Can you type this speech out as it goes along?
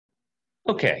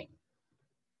Okay.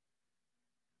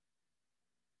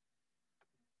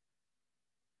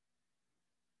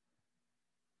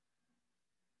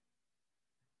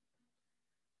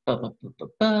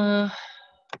 Ba-ba-ba-ba-ba.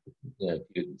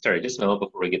 Sorry, just a moment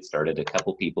before we get started. A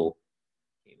couple people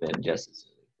came in just as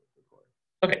soon as we record.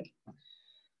 Okay,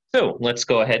 so let's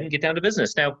go ahead and get down to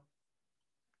business. Now,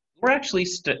 we're actually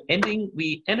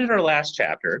we ended our last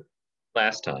chapter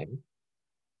last time,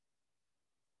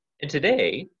 and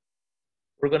today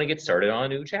we're going to get started on a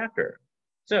new chapter.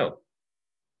 So,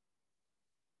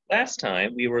 last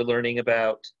time we were learning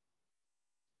about,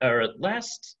 or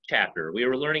last chapter, we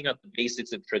were learning about the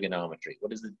basics of trigonometry.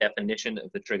 What is the definition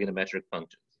of the trigonometric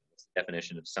functions? What's the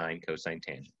definition of sine, cosine,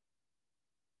 tangent?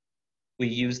 We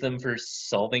use them for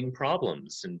solving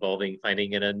problems involving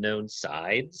finding an unknown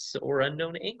sides or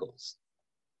unknown angles.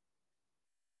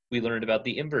 We learned about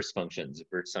the inverse functions,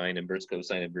 inverse sine, inverse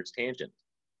cosine, inverse tangent.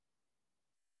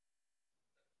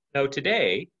 Now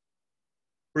today,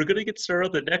 we're going to get started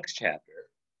on the next chapter.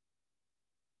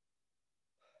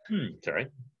 Sorry,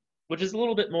 which is a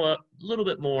little bit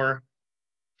more,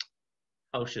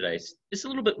 how should I, it's a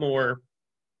little bit more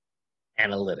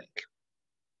analytic.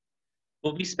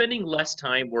 We'll be spending less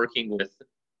time working with,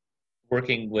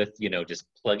 just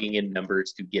plugging in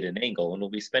numbers to get an angle, and we'll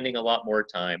be spending a lot more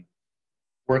time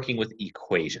working with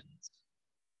equations.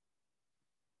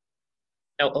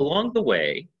 Now, along the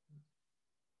way,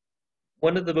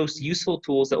 one of the most useful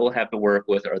tools that we'll have to work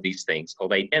with are these things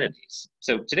called identities.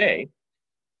 So today,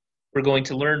 we're going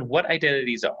to learn what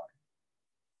identities are.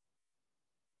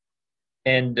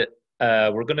 And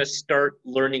we're going to start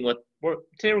learning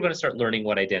today we're going to start learning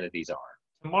what identities are.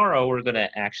 Tomorrow, we're going to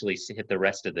actually hit the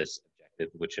rest of this objective,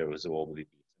 which will be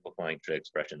simplifying trig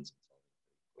expressions.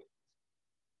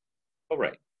 All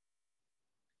right.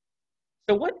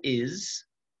 So what is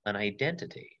an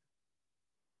identity?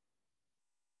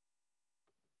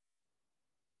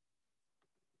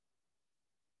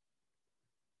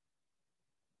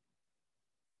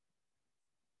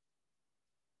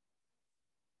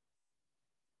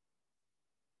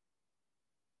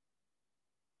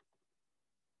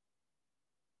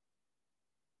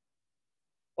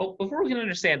 Well, before we can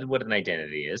understand what an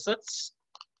identity is, let's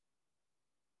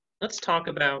talk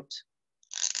about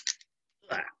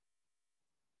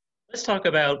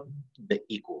the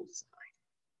equals. 5.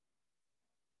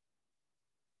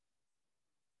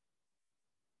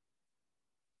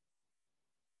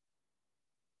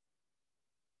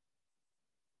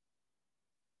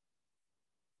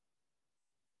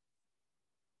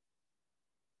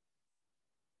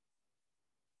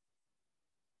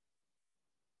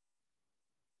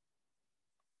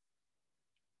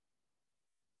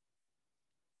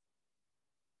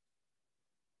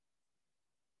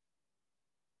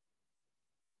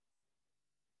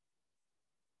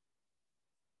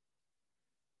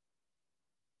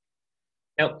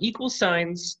 Now, equal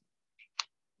signs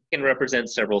can represent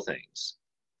several things.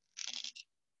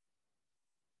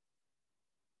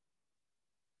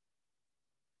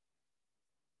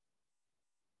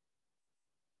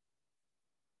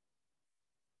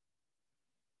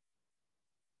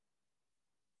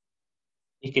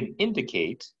 It can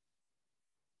indicate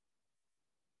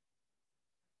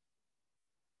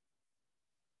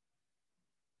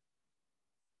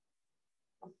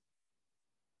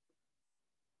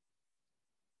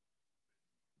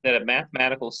that a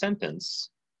mathematical sentence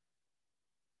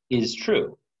is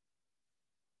true.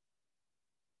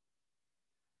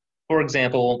 For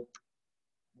example,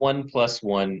 1 plus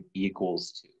 1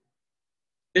 equals 2.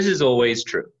 This is always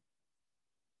true.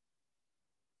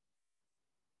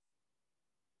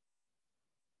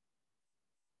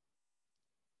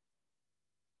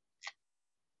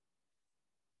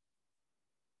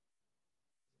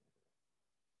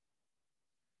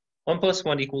 One plus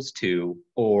one equals 2,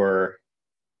 or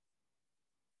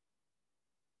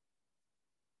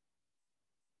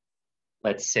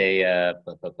let's say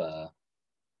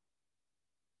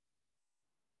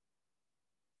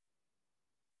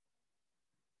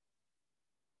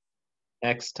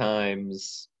x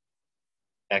times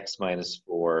x minus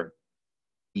 4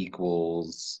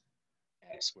 equals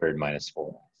x squared minus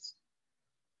 4x.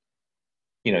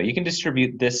 You can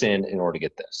distribute this in order to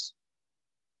get this.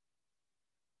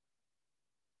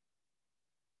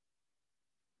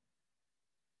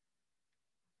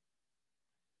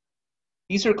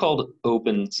 These are called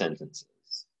open sentences.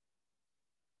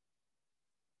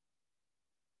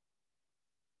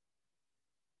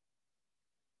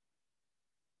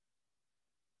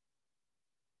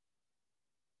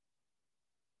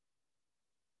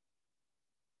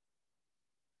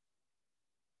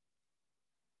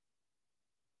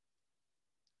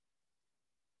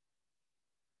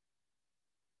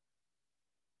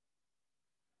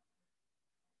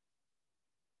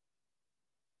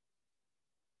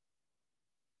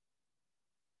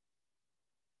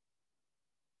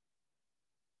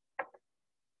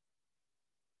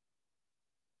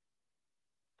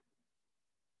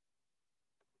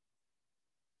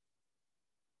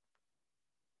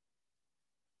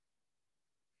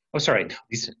 Oh, sorry. No,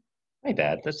 my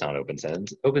bad. That's not open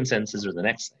sentence. Open sentences are the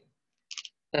next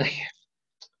thing.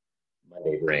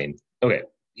 Monday brain. Okay,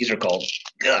 these are called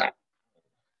ugh,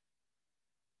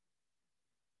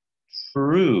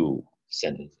 true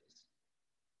sentences,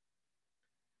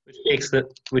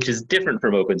 which is different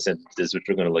from open sentences, which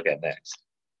we're going to look at next.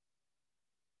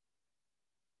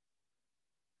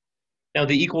 Now,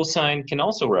 the equal sign can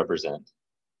also represent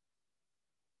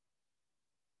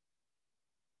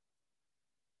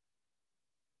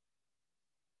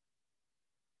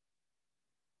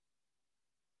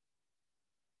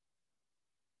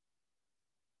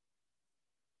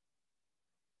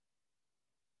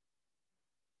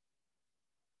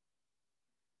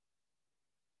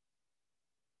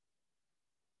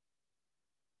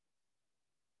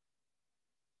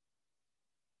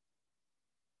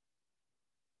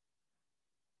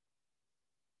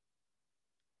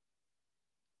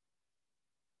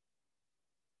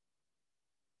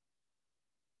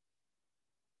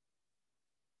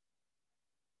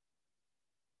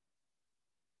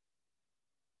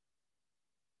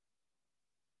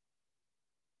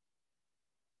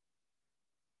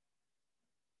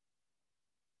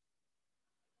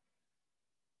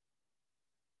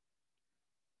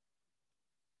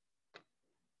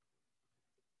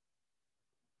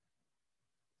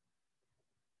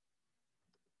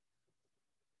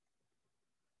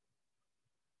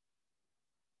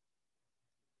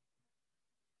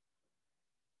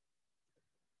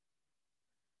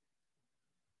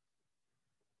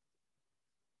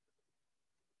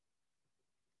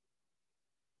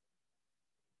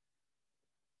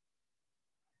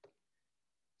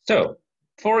so.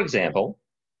 For example,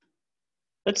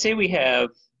 let's say we have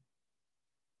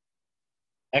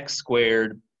x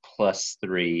squared plus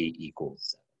 3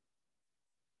 equals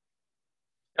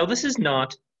 7. Now, this is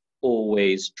not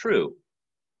always true.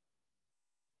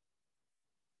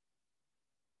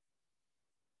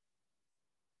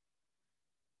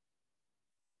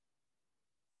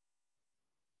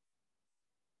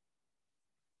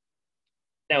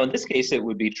 Now, in this case, it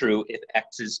would be true if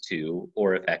x is 2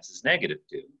 or if x is negative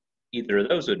 2. Either of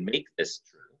those would make this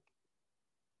true.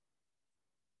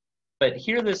 But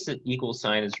here, this equal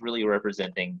sign is really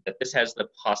representing that this has the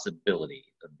possibility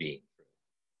of being true.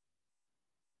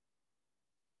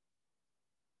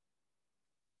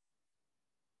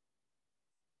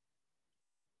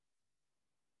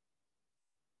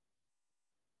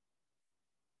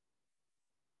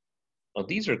 Well,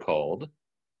 these are called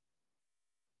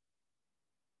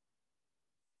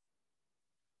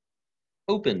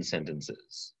open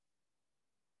sentences.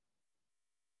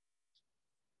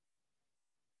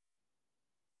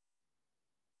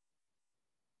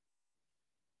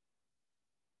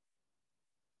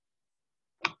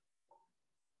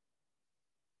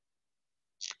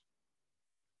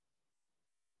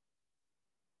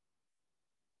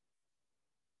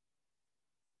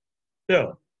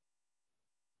 So,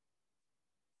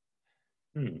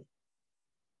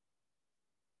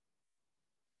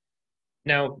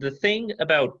 Now, the thing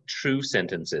about true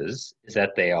sentences is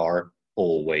that they are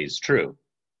always true,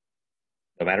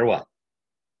 no matter what.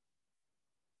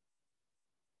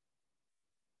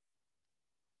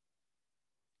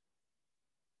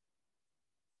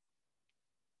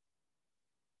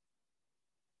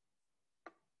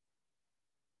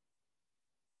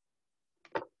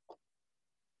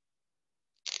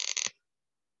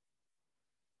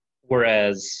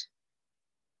 Whereas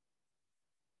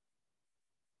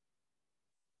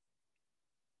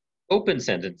open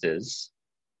sentences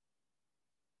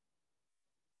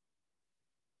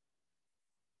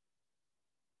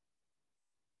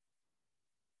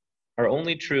are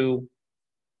only true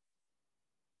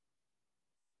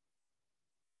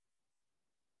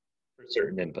for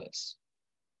certain inputs.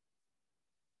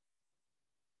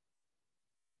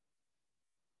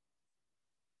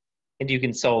 And you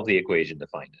can solve the equation to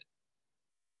find it.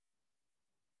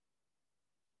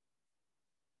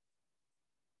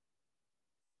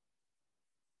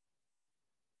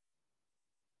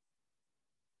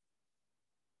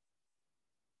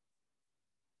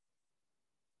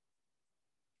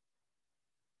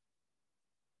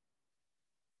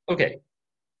 Okay,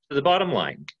 so the bottom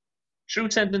line, true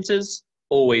sentences,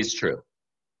 always true.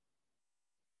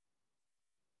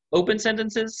 Open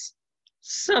sentences,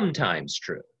 sometimes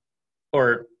true,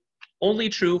 or only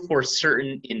true for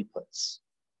certain inputs.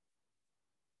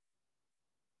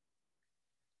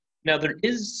 Now, there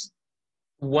is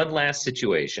one last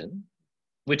situation,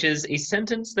 which is a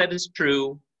sentence that is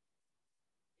true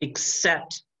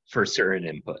except for certain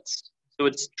inputs. So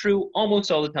it's true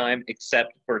almost all the time,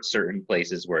 except for certain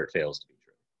places where it fails to be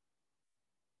true.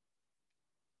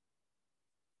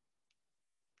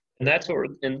 And that's what we're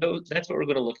going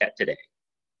to look at today.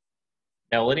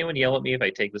 Now, will anyone yell at me if I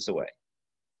take this away?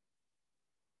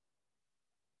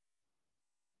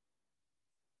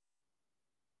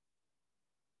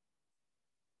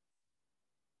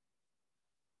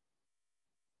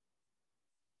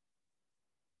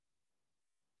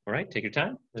 All right, take your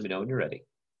time. Let me know when you're ready.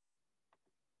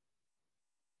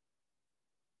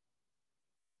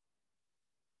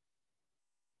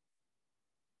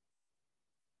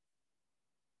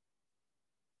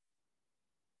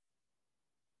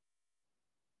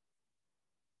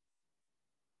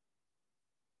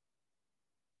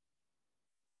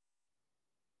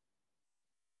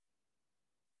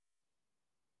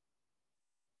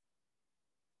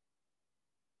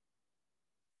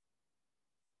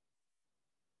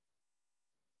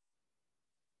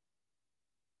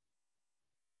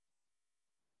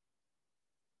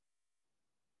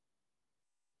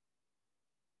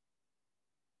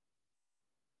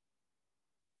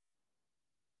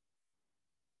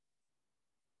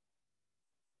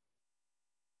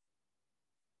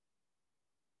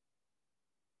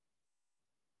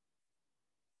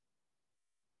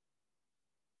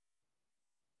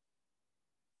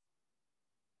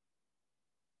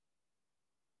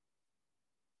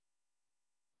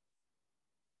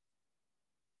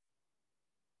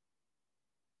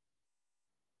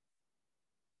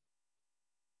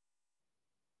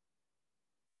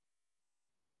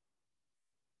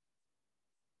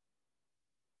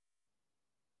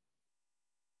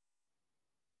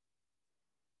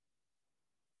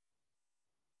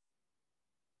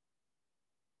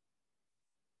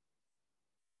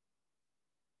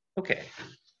 Okay.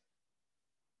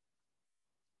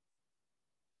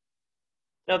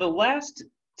 Now, the last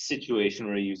situation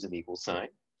where I use an equal sign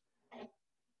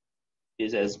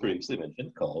is, as previously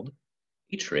mentioned, called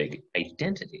a trig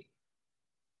identity.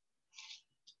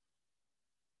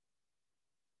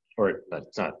 Or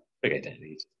it's not trig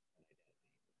identity.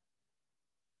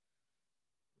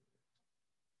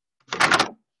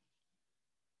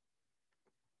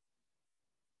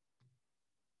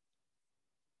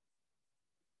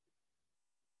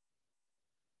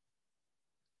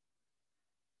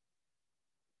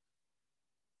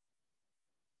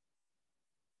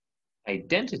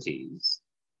 Identities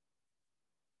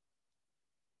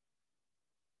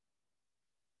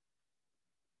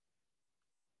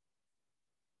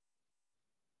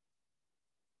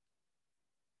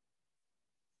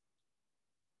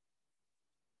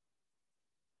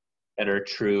that are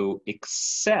true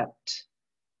except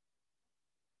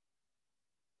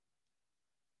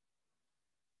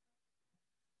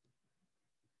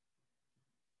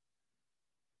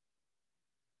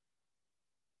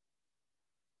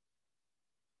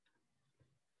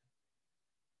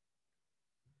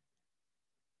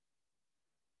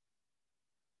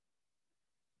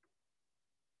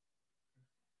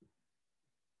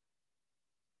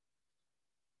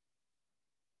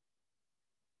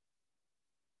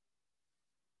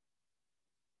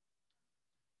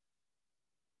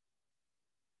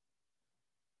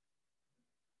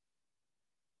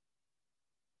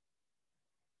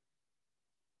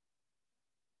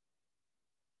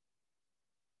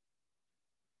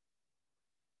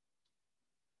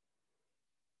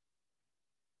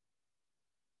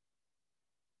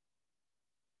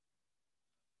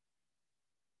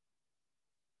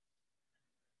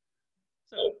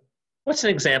so what's an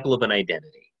example of an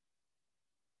identity?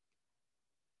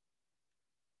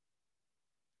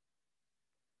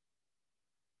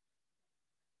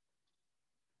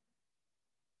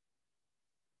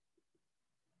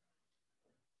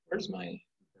 Where's my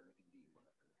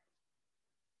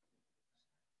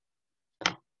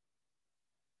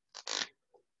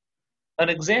an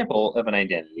example of an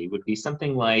identity would be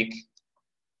something like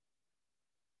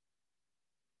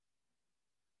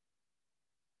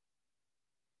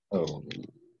oh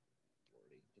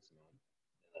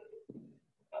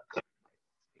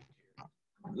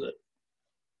good.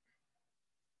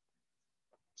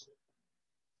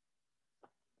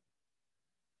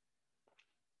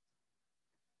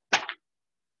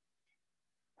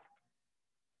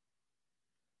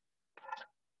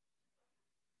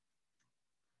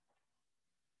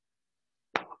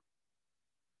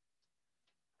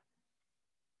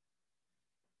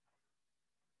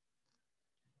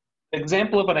 An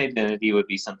example of an identity would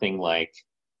be something like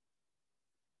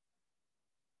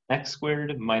x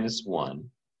squared minus 1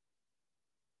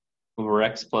 over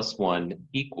x plus 1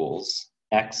 equals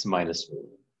x minus 4.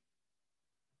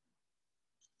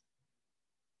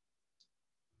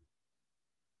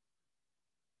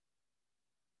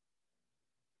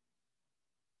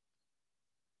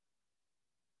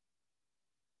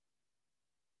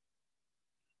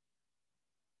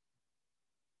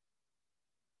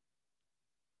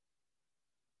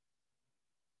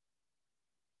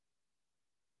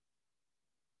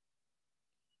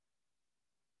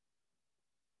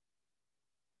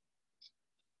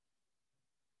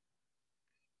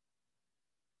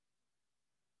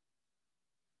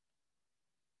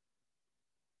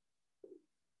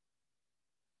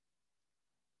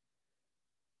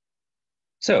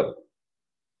 So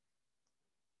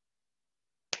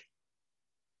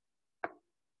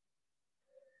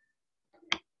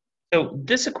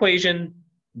this equation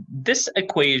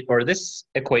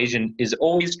is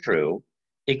always true,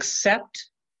 except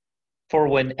for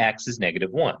when x is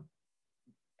 -1.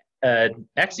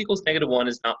 X equals -1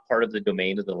 is not part of the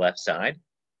domain of the left side.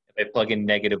 If I plug in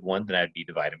 -1, then I'd be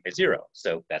divided by 0.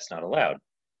 So that's not allowed.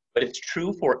 But it's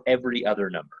true for every other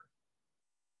number.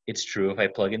 It's true if I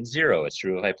plug in 0. It's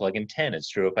true if I plug in 10. It's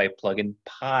true if I plug in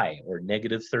pi, or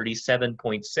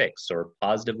 -37.6, or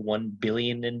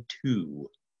 +1,000,000,002.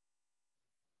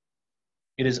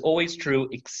 It is always true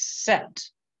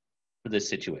except for this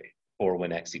situation, or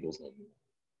when x equals -1.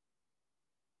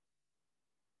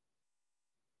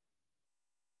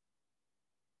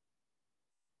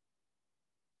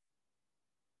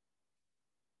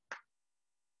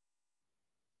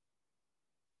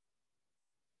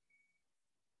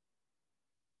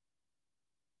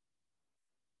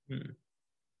 Hmm.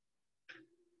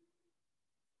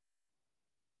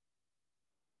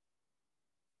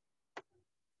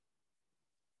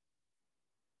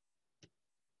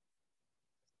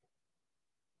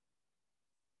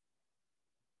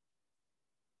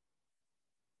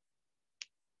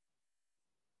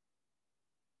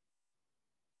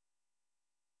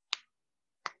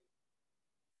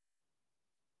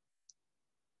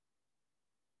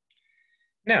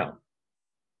 Now,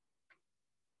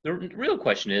 the real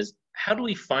question is, how do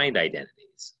we find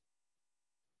identities?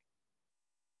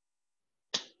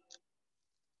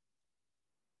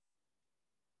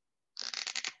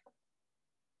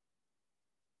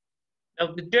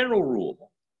 Now, the general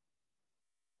rule,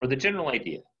 or the general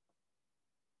idea,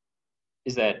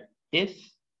 is that if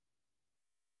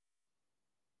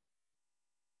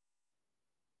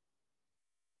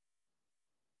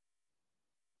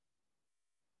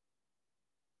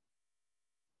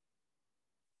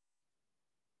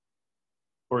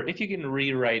you can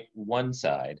rewrite one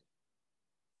side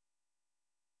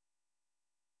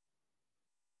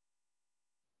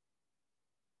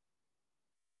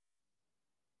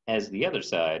as the other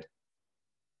side,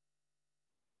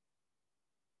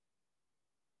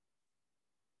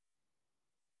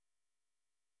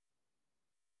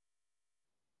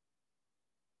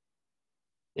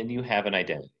 then you have an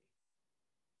identity.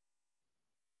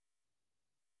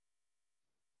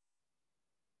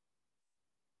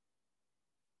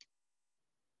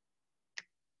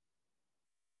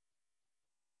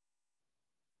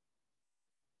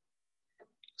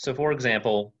 So for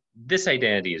example, this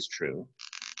identity is true.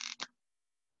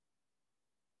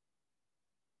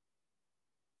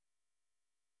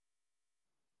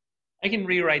 I can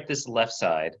rewrite this left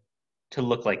side to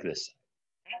look like this side.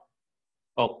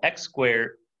 Well, x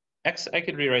squared, I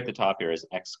could rewrite the top here as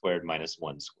x squared minus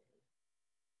 1 squared.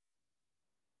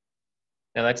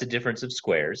 Now that's a difference of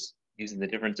squares. Using the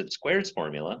difference of squares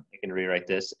formula, I can rewrite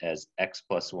this as x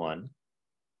plus 1,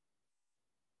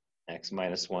 x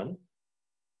minus 1,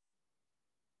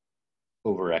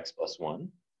 over x plus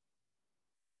 1.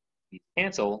 These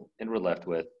cancel, and we're left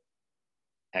with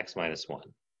x minus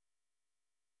 1.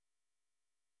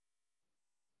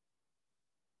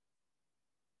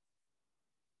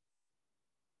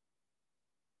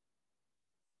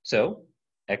 So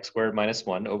x squared minus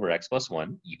 1 over x plus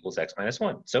 1 equals x minus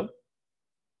 1. So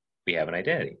we have an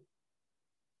identity.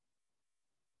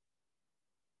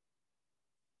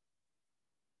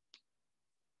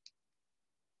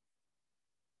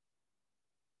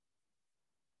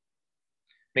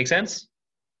 Make sense?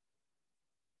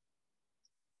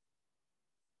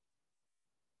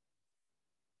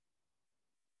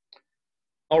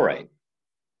 All right.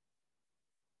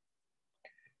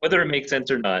 Whether it makes sense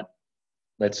or not,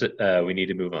 we need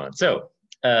to move on. So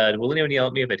will anyone yell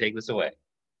at me if I take this away?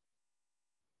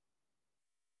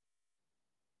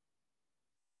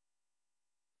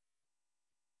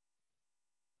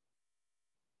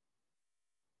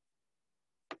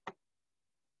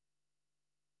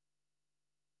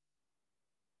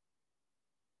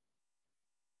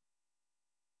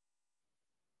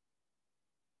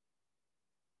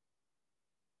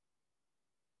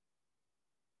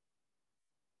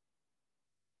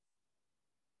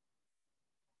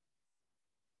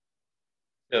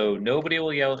 So nobody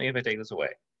will yell at me if I take this away.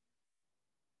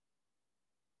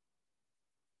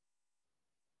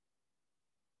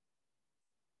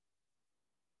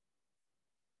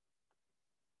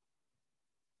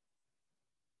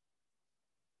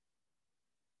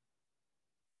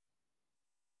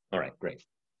 All right, great.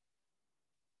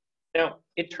 Now,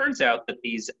 it turns out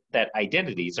that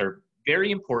identities are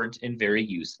very important and very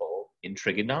useful in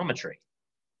trigonometry.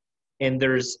 And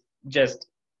there's just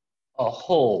a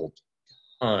whole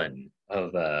ton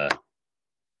of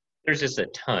there's just a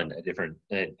ton of different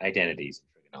identities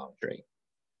in trigonometry.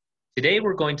 Today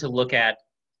we're going to look at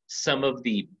some of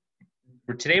the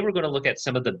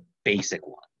basic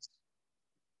ones.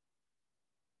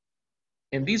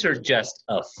 And these are just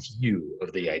a few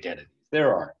of the identities.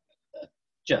 There are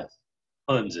just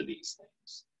tons of these things.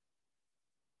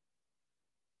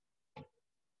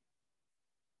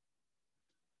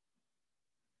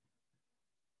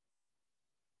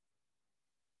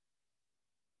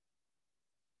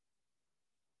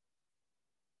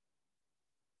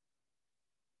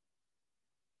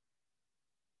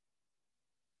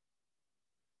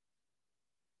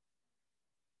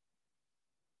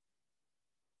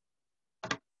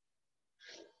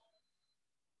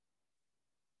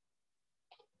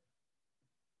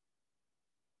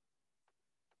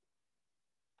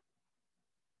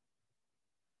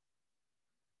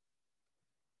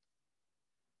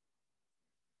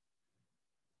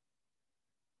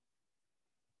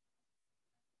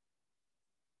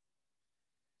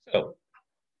 So,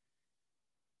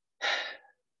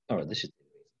 this should.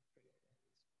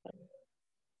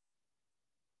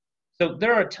 So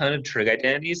there are a ton of trig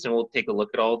identities, and we'll take a look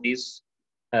at all of these.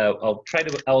 I'll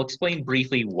explain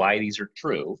briefly why these are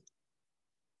true.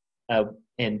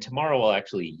 And tomorrow we'll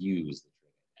actually use the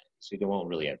trig identities. So we won't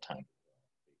really have time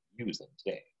to use them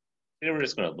today. Today we're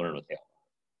just going to learn what they are.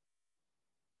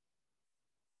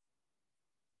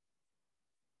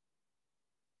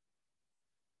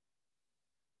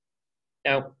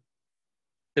 Now,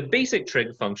 the basic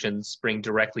trig functions spring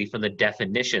directly from the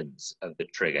definitions of the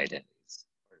trig identities.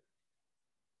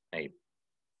 I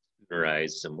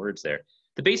memorized some words there.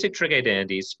 The basic trig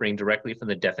identities spring directly from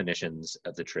the definitions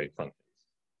of the trig functions.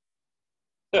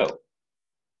 So,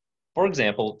 for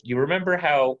example, you remember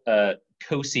how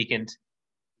cosecant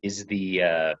is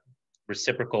the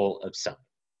reciprocal of sine.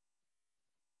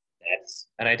 That's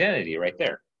an identity right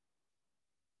there.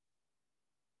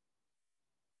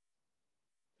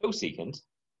 Cosecant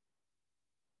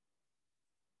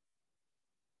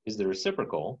is the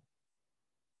reciprocal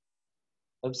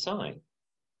of sine.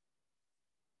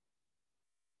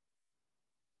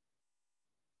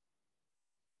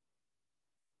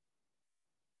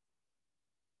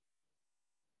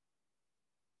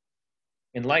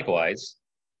 And likewise,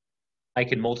 I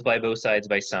can multiply both sides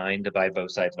by sine, divide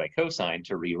both sides by cosine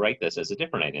to rewrite this as a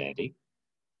different identity.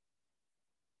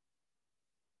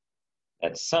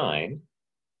 That sine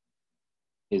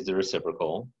is the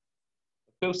reciprocal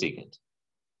of cosecant.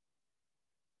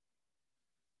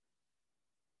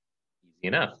 Easy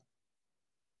enough.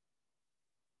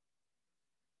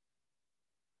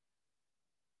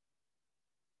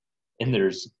 And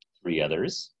there's three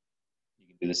others. You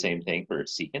can do the same thing for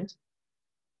secant.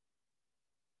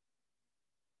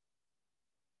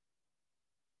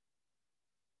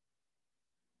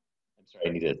 I'm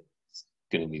sorry,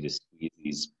 gonna need to squeeze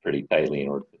these pretty tightly in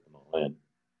order to fit them all in.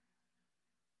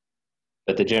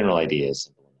 But the general idea is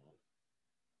simple enough.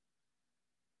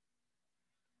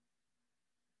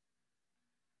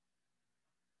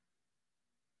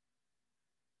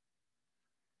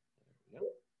 There we go.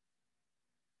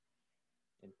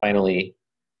 And finally,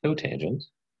 cotangent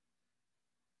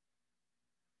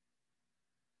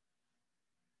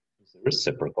is the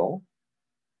reciprocal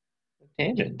of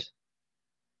tangent.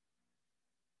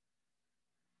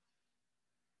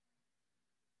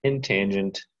 And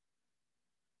tangent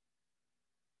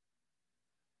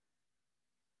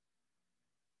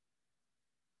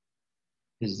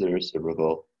is the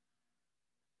reciprocal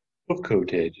of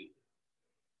cotangent.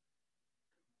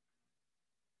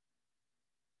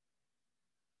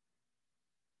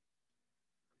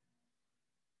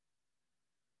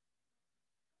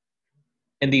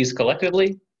 And these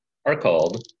collectively are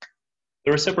called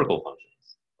the reciprocal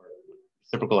functions, or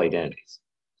reciprocal identities.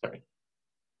 Sorry.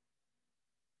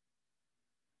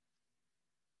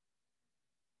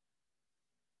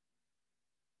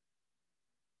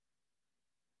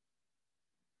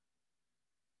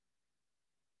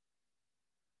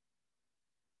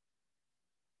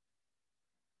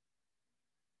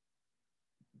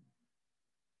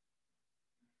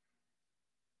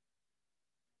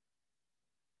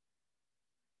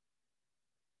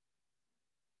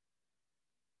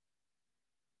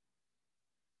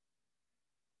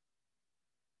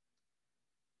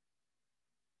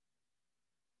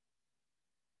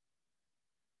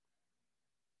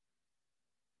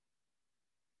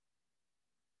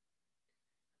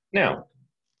 Now,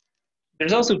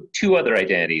 there's also two other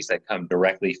identities that come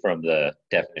directly from the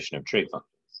definition of trig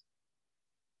functions.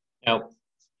 Now,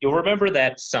 you'll remember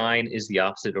that sine is the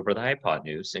opposite over the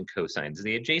hypotenuse and cosine is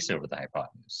the adjacent over the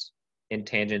hypotenuse. And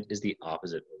tangent is the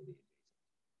opposite over the adjacent.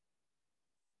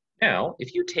 Now,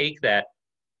 if you take that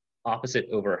opposite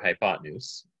over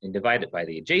hypotenuse and divide it by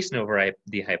the adjacent over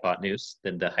the hypotenuse,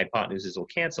 then the hypotenuses will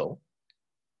cancel,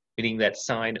 meaning that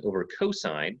sine over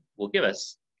cosine will give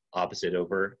us opposite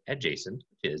over adjacent,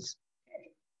 which is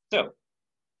so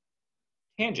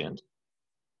tangent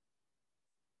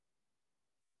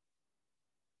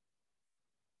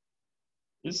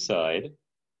is side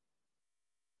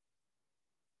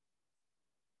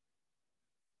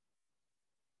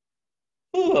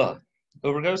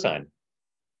over cosine.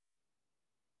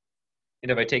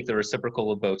 And if I take the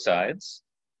reciprocal of both sides,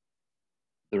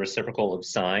 the reciprocal of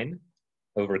sine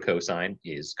over cosine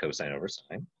is cosine over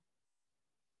sine.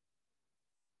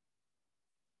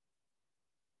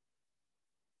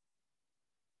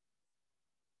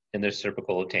 And the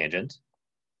reciprocal of tangent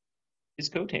is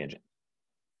cotangent.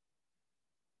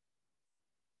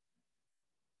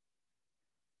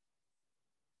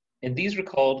 And these are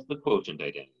called the quotient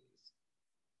identities.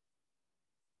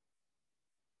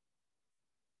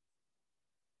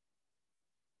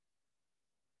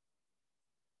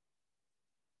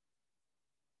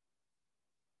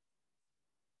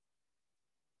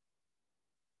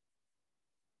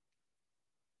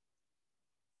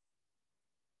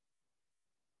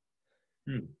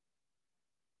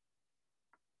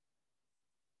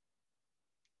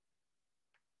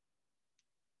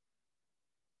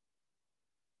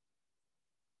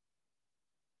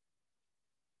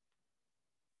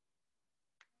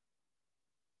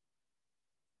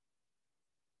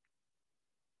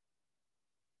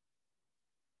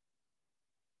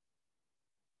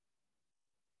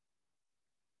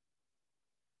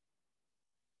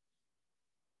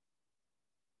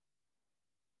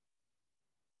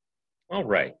 All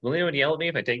right. Will anyone yell at me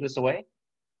if I take this away?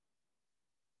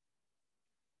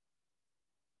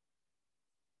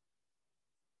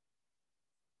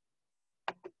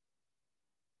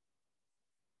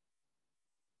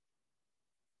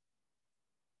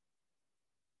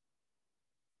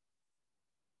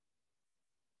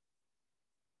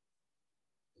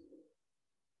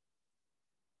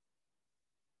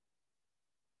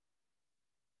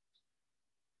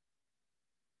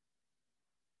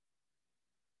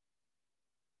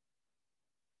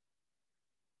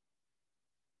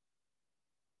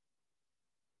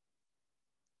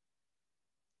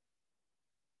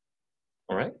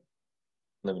 All right.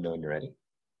 Let me know when you're ready.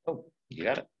 Oh, you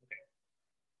got it.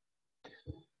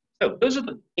 So those are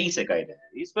the basic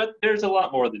identities, but there's a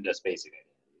lot more than just basic identities.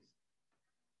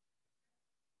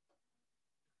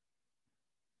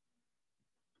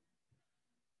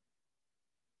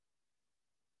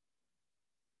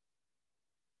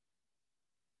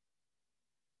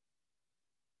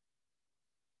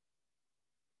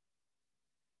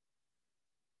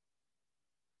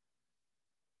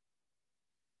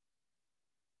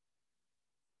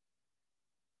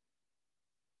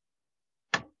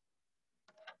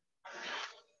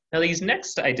 Now, these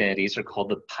next identities are called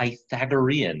the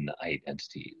Pythagorean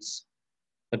identities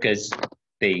because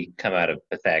they come out of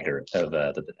the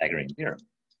Pythagorean theorem.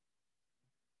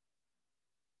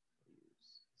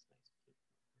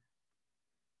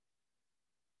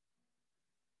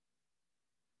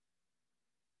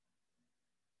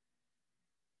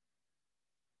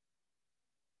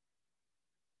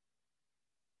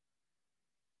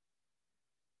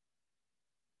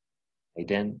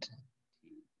 Identities.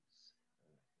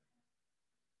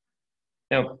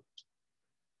 Now,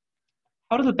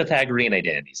 how do the Pythagorean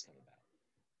identities come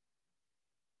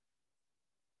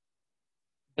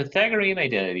about? Pythagorean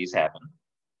identities happen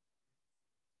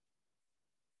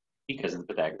because of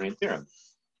the Pythagorean theorem.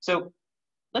 So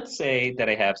let's say that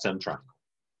I have some triangle.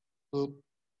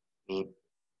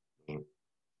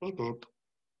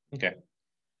 Okay.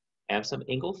 I have some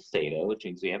angle theta, which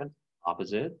means we have an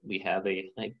opposite, we have a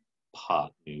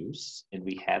hypotenuse, and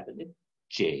we have an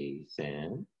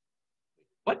adjacent.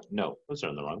 What? No, those are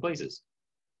in the wrong places.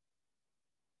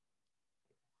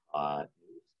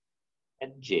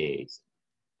 Adjacent.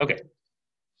 Okay.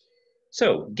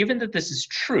 So given that this is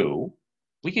true,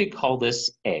 we could call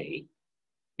this A,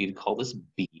 we could call this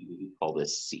B, we could call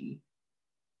this C.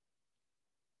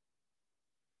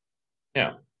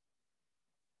 Now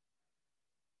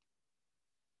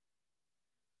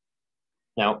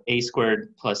A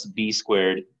squared plus B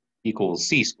squared equals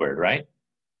C squared, right?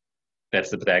 That's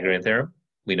the Pythagorean theorem.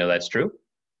 We know that's true.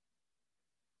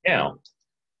 Now,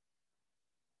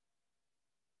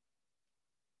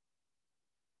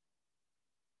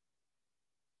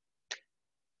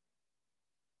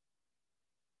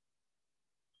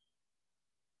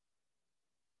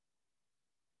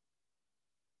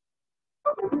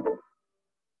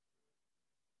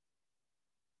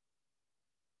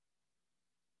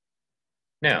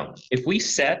 Now, if we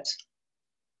set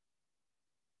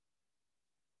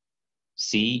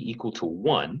c equal to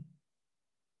 1,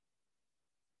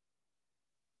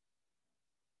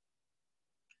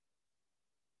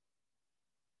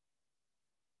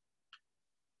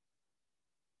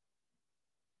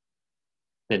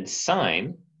 then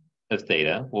sine of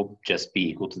theta will just be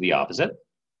equal to the opposite.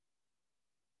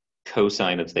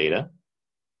 Cosine of theta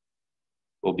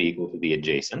will be equal to the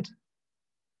adjacent,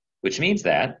 which means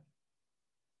that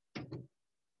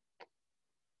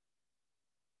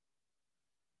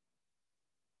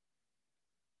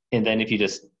and then if you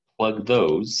just plug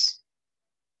those,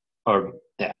 or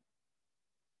yeah,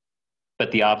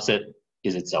 but the opposite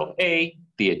is itself A,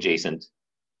 the adjacent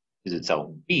is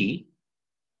itself B,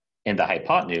 and the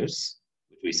hypotenuse,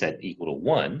 which we set equal to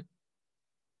 1,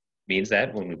 means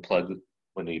that when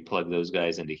we plug those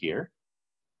guys into here,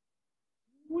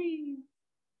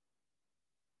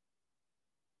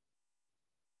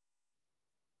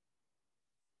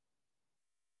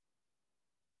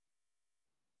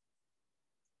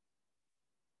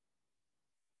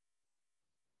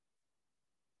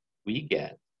 we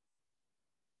get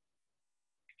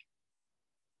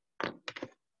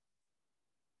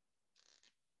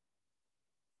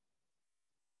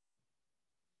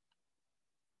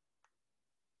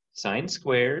sine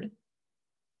squared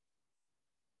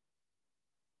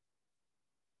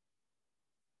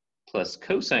plus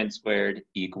cosine squared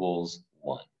equals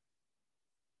 1.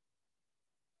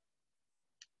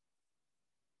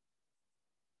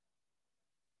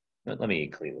 Let me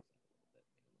clear this.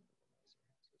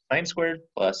 Sine squared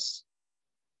plus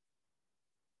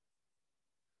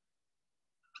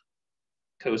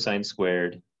cosine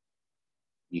squared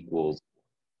equals.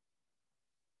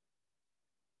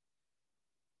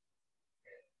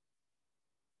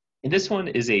 And this one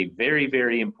is a very,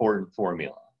 very important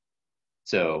formula.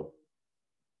 So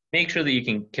make sure that you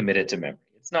can commit it to memory.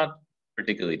 It's not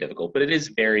particularly difficult, but it is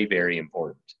very, very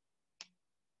important.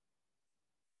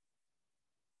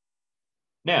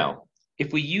 Now,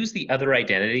 if we use the other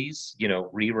identities,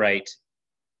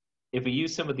 if we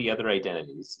use some of the other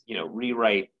identities,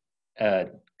 rewrite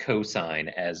cosine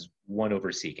as 1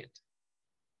 over secant,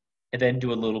 and then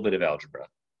do a little bit of algebra,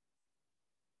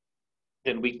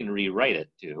 then we can rewrite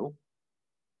it to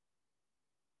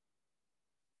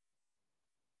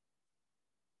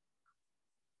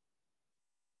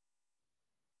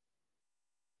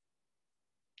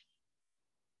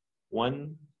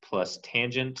one plus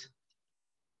tangent,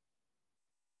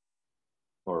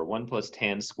 or 1 plus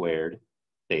tan squared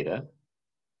theta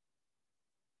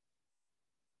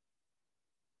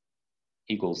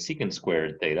equals secant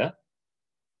squared theta.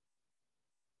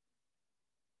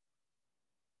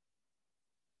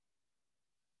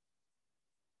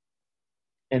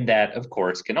 And that, of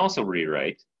course, can also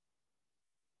rewrite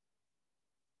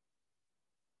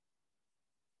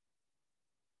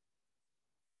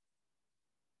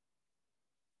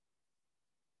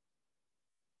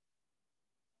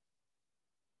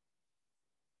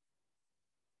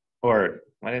or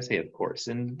why did I say of course?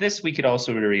 And this we could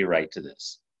also rewrite to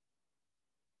this.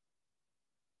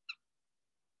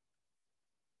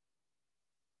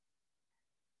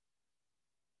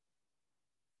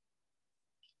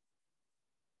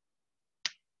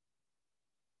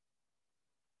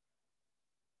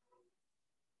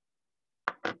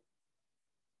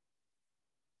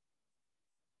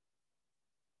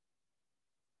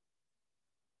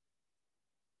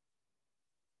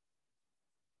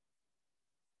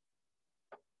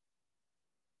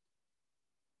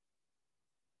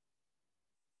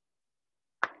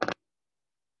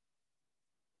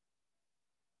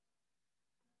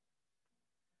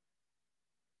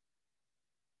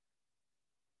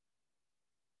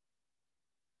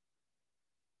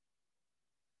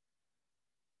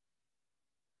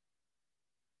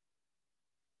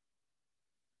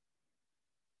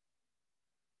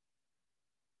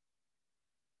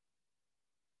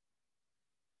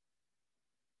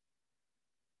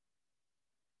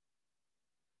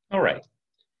 All right.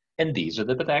 And these are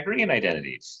the Pythagorean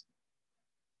identities.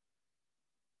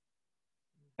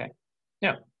 Okay.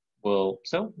 Yeah. Well,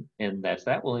 and that's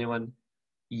that. Will anyone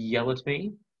yell at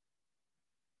me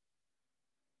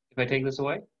if I take this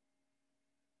away?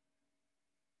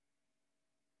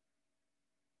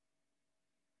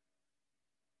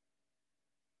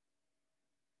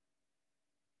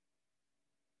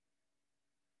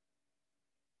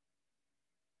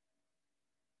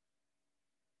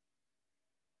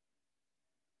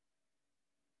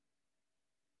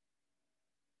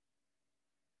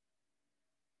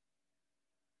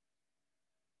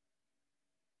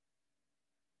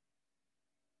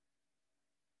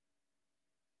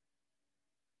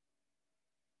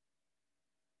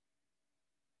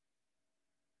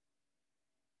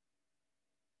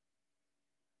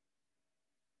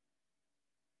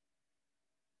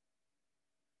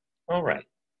 All right.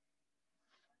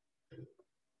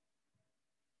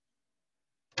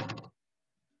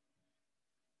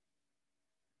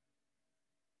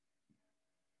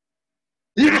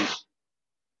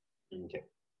 Okay.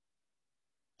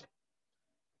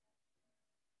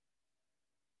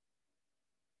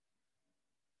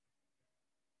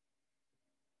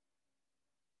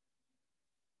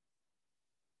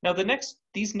 Now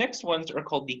these next ones are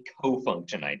called the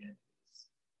cofunction identities.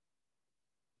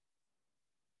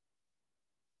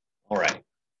 All right.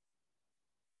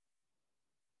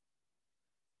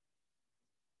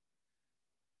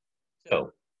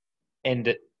 So,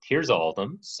 and here's all of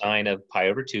them. Sine of pi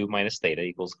over 2 minus theta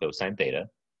equals cosine theta.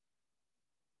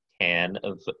 Tan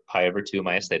of pi over 2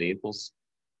 minus theta equals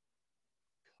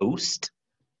cost.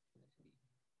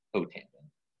 Cotangent.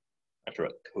 Not sure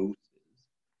what cost is.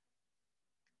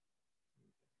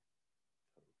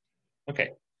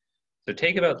 Okay. So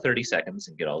take about 30 seconds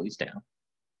and get all these down.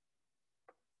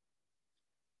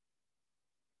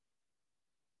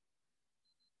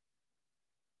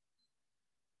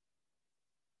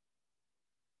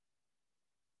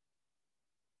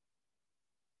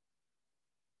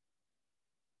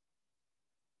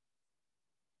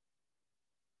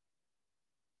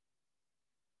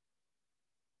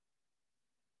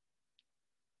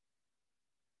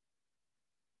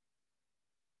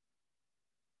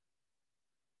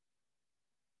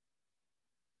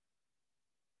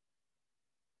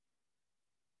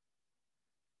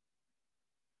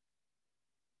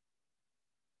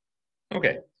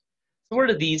 Okay. So where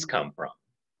do these come from?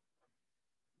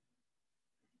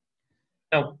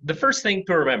 Now, the first thing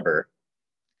to remember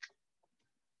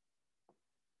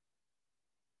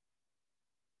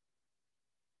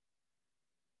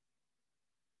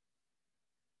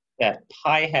that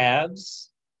pi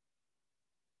halves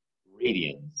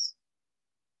radians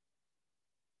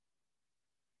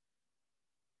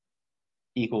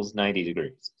equals 90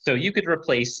 degrees. So you could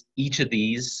replace each of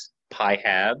these pi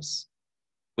halves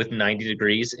with 90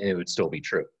 degrees and it would still be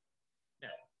true. Now,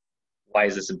 why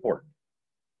is this important?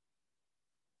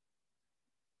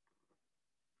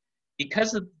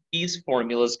 Because of these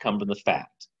formulas come from the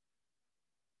fact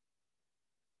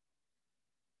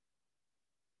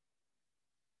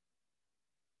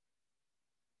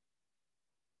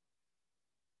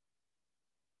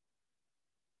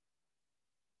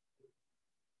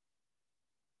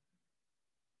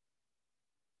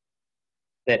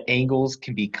that angles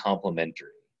can be complementary.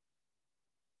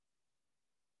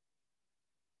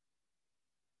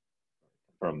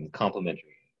 From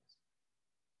complementary.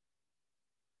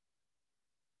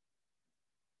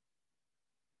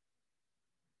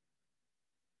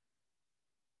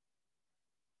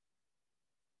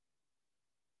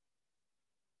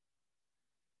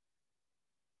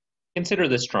 Consider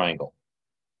this triangle.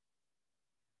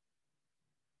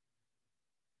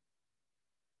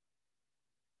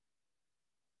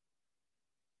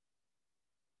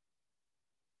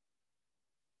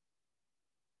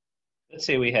 Let's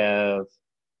say we have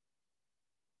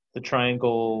the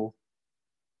triangle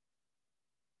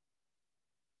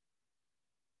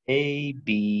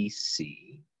ABC,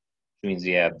 which means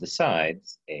we have the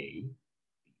sides A, B,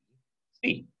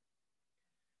 C.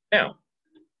 Now,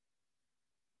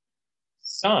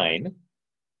 sine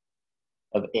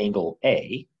of angle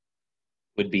A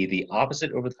would be the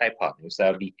opposite over the hypotenuse.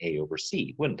 That would be A over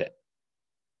C, wouldn't it?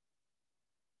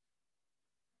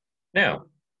 Now,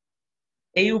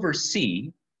 A over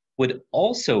C would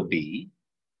also be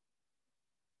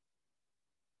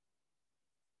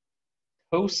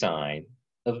cosine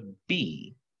of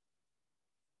B.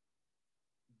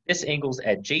 This angle's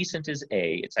adjacent is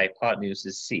A, its hypotenuse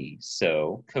is C,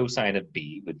 so cosine of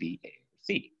B would be A over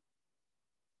C.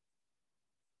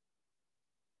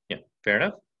 Yeah, fair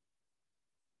enough.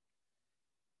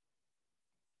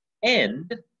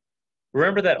 And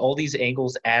remember that all these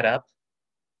angles add up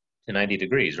to 90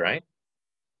 degrees, right?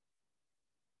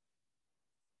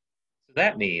 So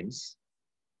that means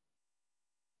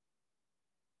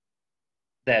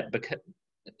that because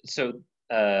so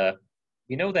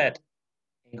we know that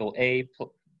angle A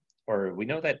or we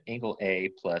know that angle A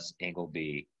plus angle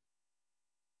B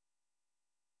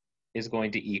is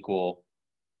going to equal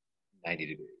 90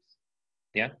 degrees.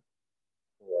 Yeah?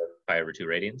 Or pi over 2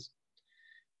 radians.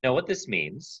 Now what this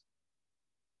means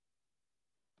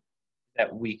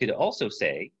that we could also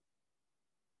say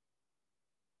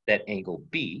that angle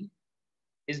B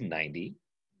is 90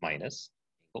 minus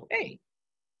angle A.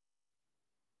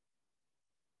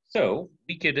 So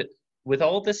we could, with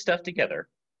all this stuff together,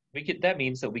 that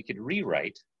means that we could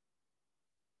rewrite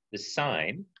the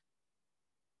sine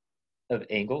of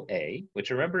angle A, which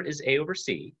remember is A over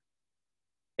C,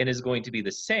 and is going to be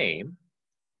the same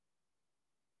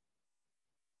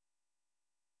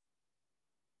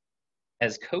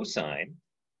as cosine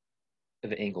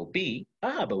of angle B.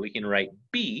 But we can write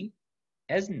B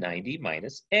as 90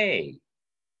 minus A.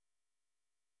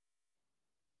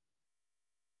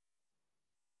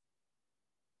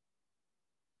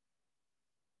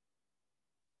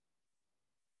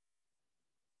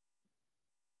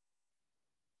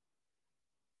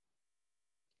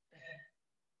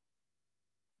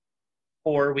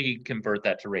 Or we convert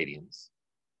that to radians.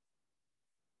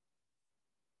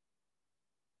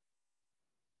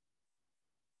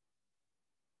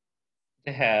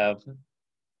 To have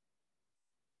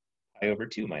pi over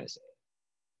 2 minus A.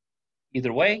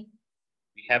 Either way,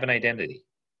 we have an identity.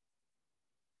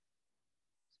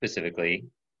 Specifically,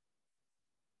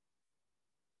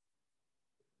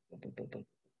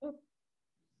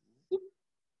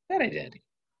 that identity.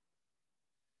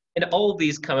 And all of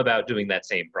these come about doing that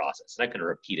same process. I'm not going to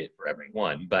repeat it for every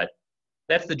one, but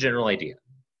that's the general idea.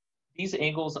 These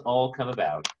angles all come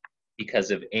about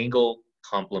because of angle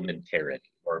complementarity,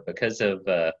 or because of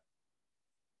the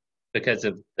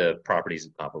properties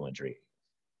of complementary.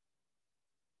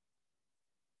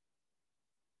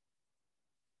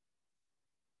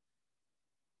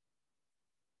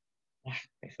 My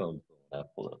phone's blowing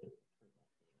up. Hold on.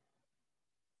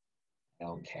 I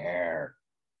don't care.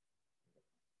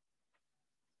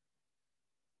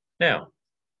 Now,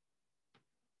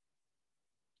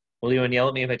 will anyone yell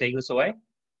at me if I take this away?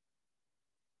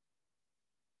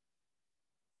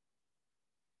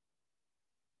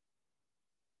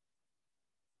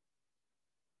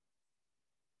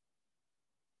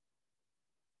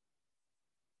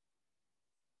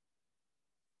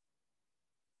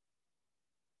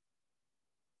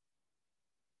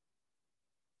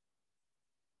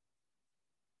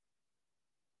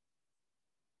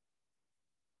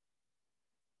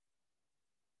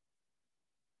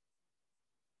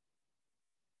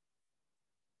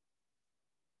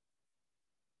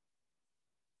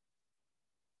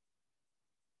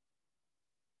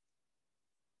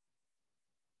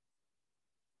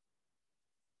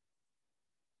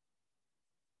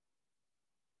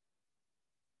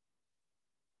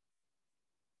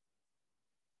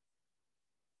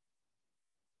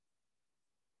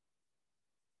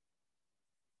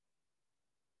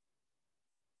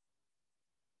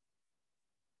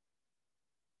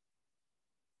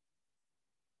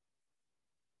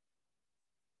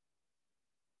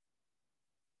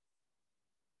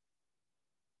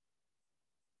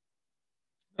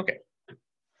 Okay.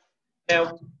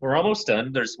 Now we're almost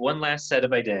done. There's one last set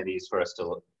of identities for us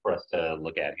to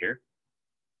look at here,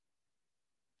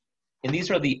 and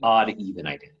these are the odd-even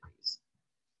identities.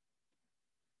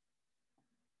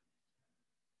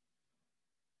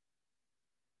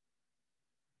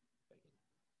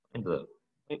 And the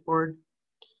whiteboard.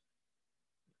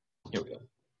 Here we go.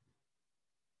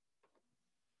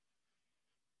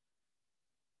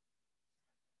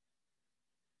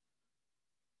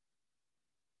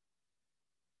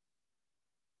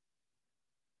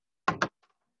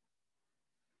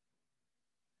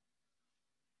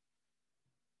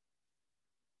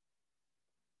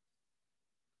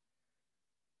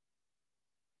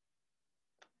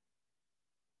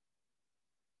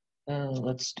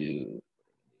 Let's do.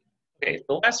 Okay,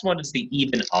 the last one is the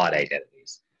even-odd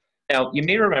identities. Now, you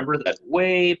may remember that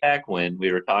way back when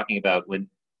we were talking about when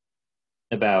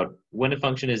a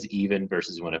function is even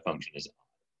versus when a function is odd.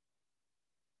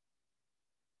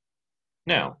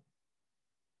 Now,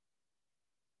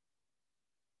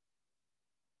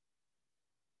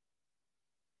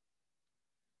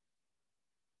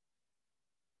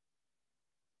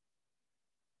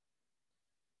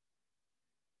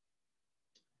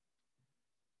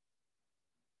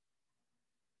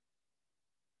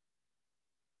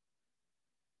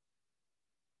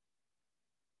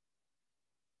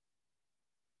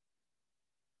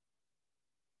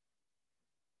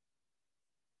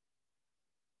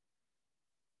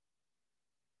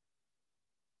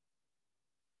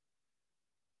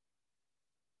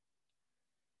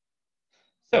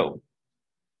 so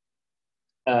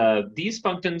these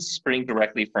functions spring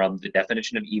directly from the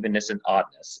definition of evenness and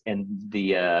oddness, and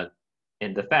the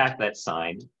fact that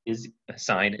sine is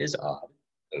odd,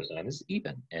 cosine is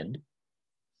even, and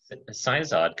sine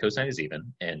is odd, cosine is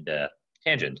even, and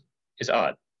tangent is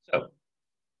odd. So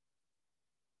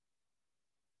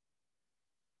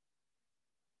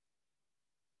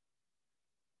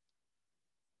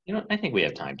I think we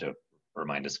have time to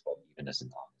remind us what evenness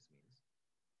and oddness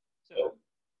means. So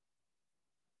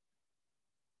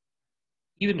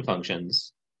even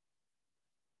functions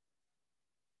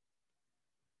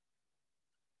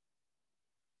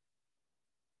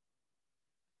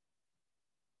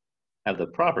have the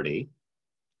property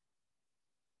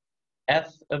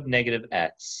f of negative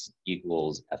x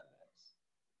equals f of x.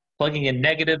 Plugging a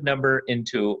negative number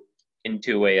into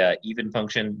a even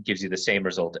function gives you the same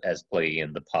result as plugging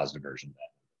in the positive version of that.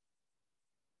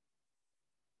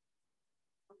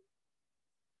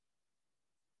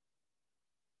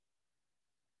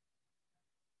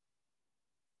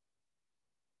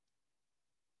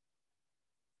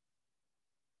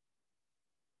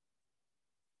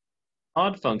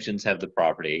 Odd functions have the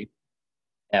property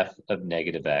f of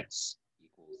negative x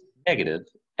equals negative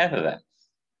f of x.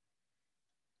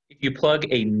 If you plug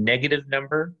a negative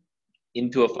number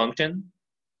into a function,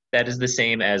 that is the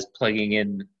same as plugging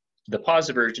in the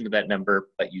positive version of that number,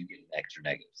 but you get an extra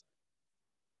negative.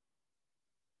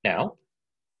 Now,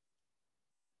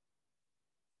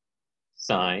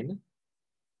 sine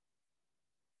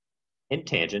and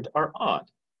tangent are odd.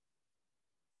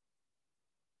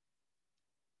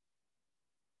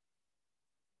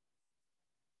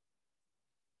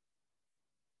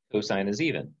 Cosine is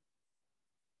even.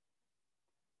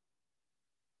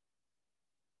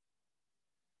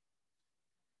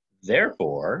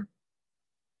 Therefore,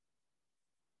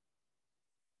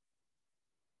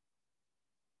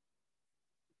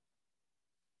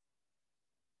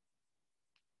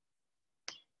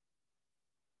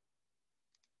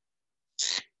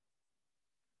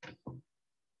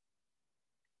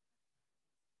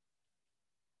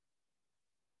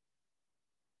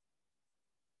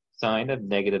 sine of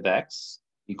negative x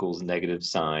equals negative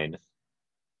sine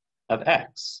of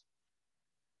x.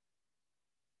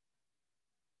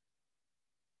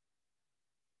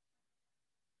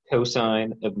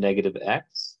 Cosine of negative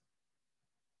x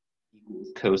equals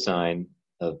cosine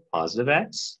of positive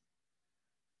x.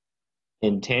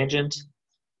 And tangent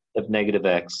of negative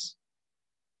x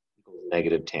equals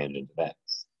negative tangent of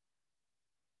x.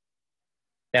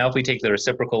 Now, if we take the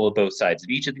reciprocal of both sides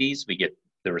of each of these, we get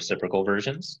the reciprocal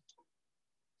versions.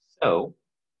 So,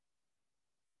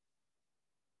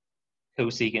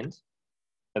 cosecant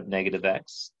of negative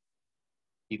x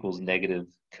equals negative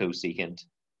cosecant of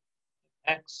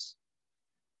x.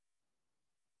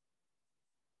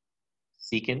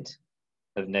 Secant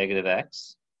of negative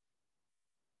x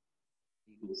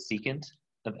equals secant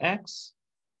of x.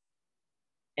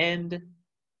 And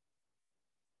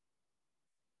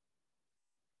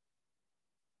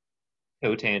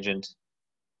cotangent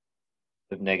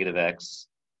of negative x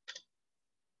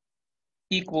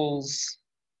equals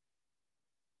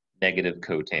negative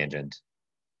cotangent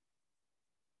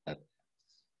of x.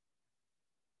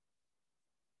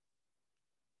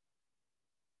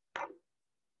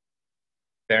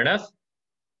 Fair enough?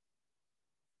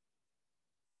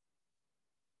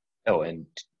 Oh, and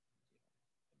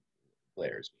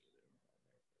layers.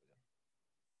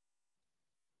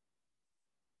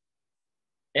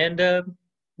 And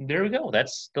there we go.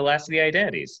 That's the last of the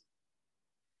identities.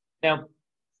 Now,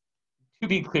 to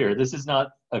be clear, this is not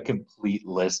a complete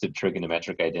list of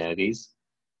trigonometric identities.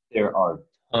 There are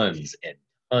tons and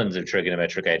tons of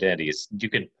trigonometric identities.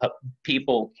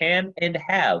 People can and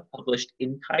have published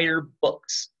entire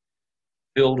books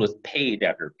filled with page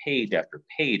after page after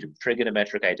page of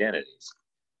trigonometric identities.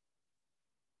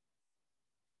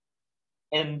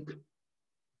 And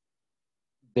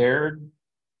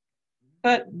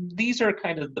but these are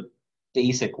kind of the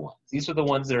basic ones. These are the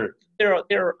ones that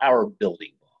they're our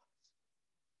building blocks.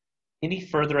 Any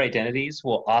further identities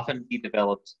will often be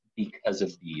developed because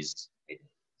of these identities.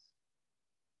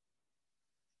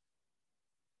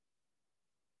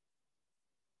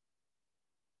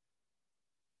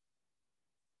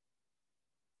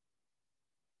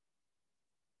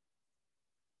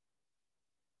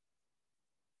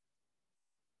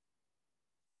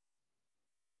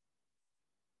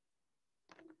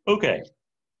 Okay.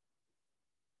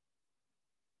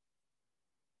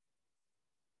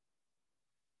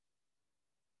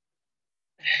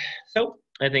 So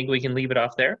I think we can leave it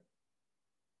off there.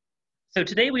 So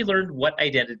today we learned what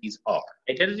identities are.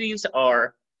 Identities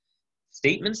are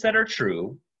statements that are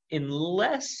true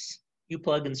unless you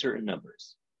plug in certain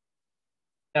numbers.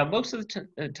 Now, most of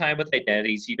the time with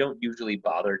identities, you don't usually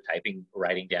bother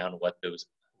writing down what those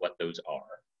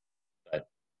are, but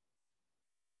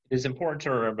it is important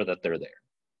to remember that they're there.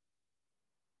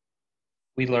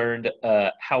 We learned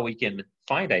how we can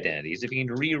find identities. If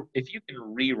you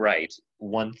can rewrite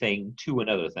one thing to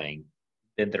another thing,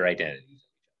 then they're identities.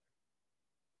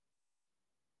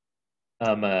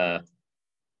 And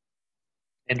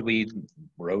we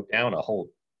wrote down a whole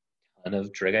ton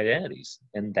of trig identities,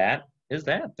 and that is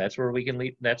that. That's where we can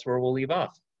leave. That's where we'll leave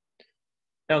off.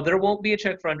 Now, there won't be a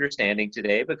check for understanding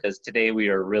today because today we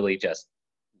are really just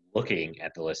looking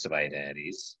at the list of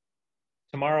identities.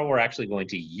 tomorrow we're actually going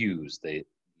to use the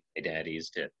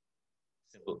identities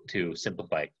to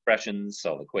simplify expressions,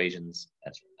 solve equations,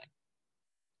 that sort of thing.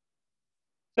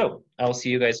 So I'll see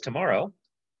you guys tomorrow.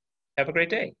 Have a great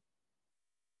day.